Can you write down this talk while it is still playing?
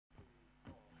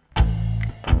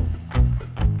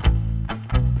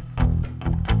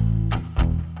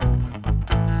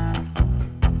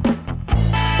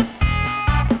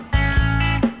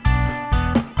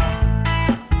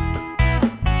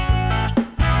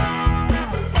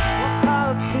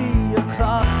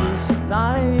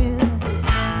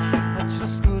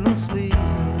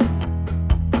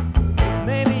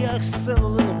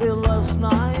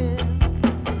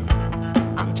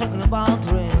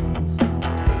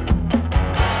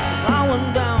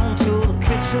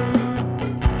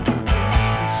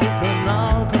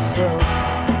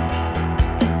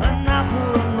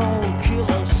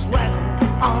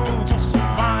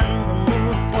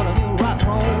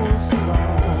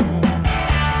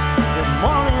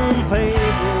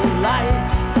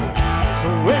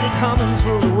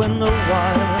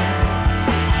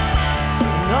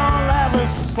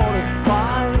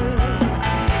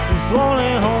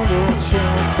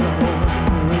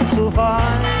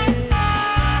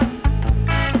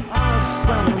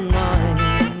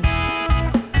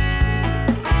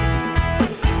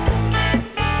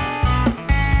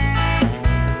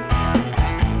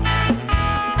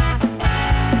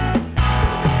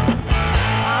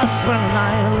spend the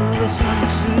night listening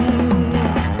to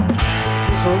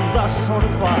this old dust on the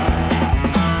choir,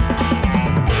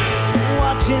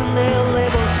 watching their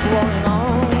labels flowing on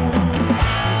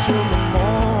until the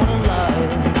morning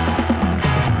light.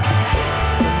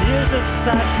 The music's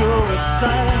that goes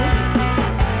aside,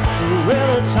 it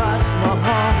really touched my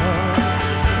heart.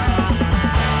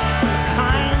 The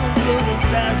kind of blue that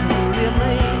doesn't leave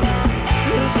me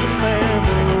is a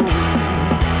memory,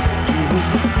 it was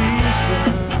a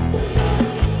vision.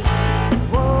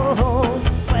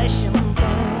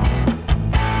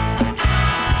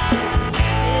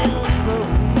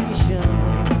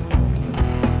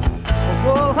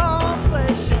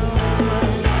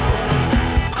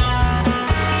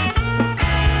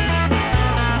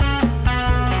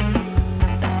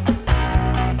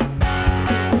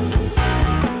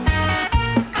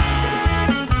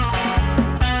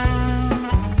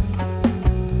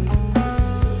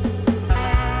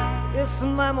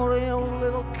 Memory of a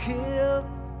little kid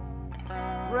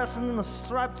dressing in a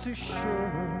striped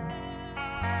t-shirt,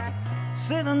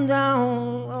 sitting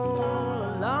down all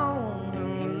alone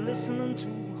and listening to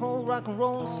old rock and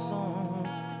roll song.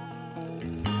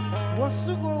 Wants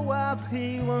to grow up,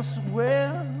 he wants to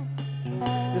wear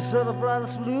his other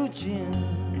brother's blue jeans,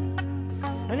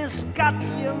 and he's got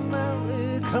the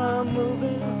American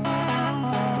movies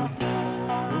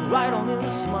right on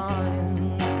his mind.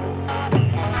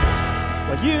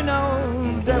 But you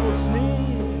know that was me,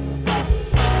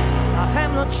 I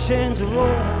have not changed at all.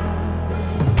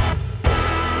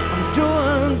 I'm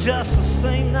doing just the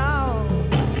same now,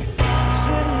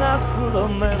 sitting out full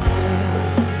of memories.